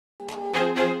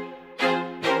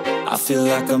I feel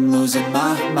like I'm losing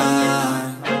my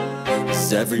mind.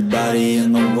 Is everybody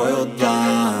in the world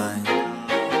blind?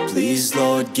 Please,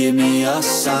 Lord, give me a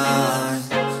sign,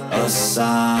 a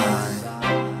sign.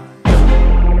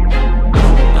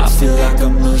 I feel like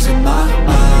I'm losing my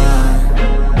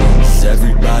mind. Is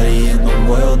everybody in the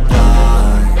world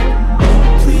blind?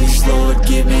 Please, Lord,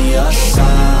 give me a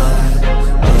sign,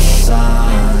 a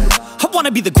sign. I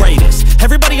wanna be the greatest.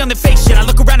 Everybody on the fake shit. I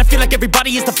look around and feel like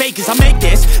everybody is the fakest. I make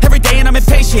this every day and I'm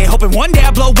impatient, hoping one day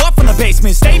I blow up from the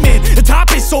basement. Statement, the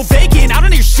top is so vacant. I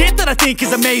don't hear shit that I think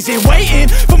is amazing. Waiting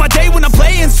for my day when I'm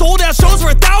playing sold out shows for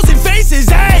 1,000 faces.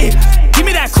 Hey, give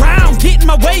me that crown, get in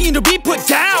my way and to be put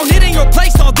down. It ain't your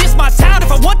place, all this my town.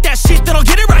 If I want that shit, then I'll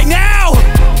get it right now.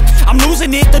 I'm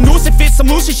losing it, the noose it fits. I'm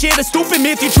losing shit, a stupid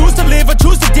myth. You choose to live or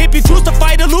choose to dip. You choose to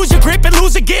fight or lose your grip and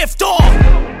lose a gift.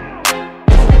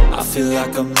 I feel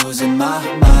like I'm losing my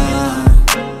mind.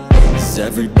 Is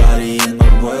everybody in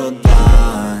the world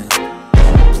blind?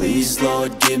 Please,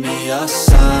 Lord, give me a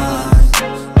sign,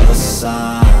 a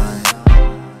sign.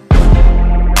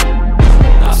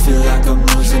 I feel like I'm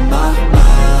losing my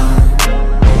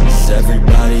mind. Is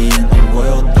everybody in the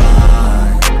world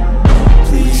blind?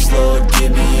 Please, Lord,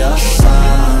 give me a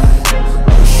sign,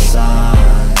 a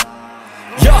sign.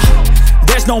 Yeah.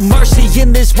 There's no mercy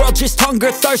in this world, just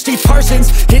hunger-thirsty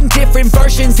persons in different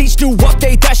versions. Each new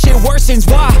update, that shit worsens.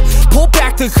 Why? Pull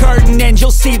back the curtain and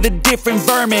you'll see the different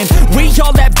vermin. We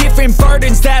all have different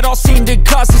burdens that all seem to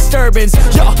cause disturbance.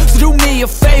 Yo, so do me a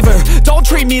favor, don't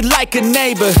treat me like a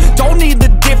neighbor. Don't need the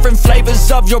different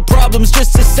flavors of your problems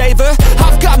just to savor.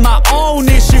 I've got my own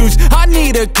issues, I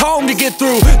need a comb to get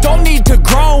through. Don't need to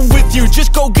groan with you,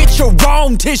 just go get your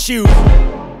own tissue.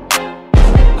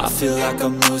 I feel like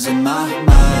I'm losing my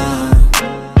mind.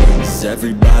 Is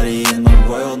everybody in the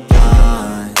world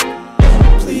blind?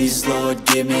 Please, Lord,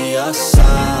 give me a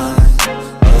sign,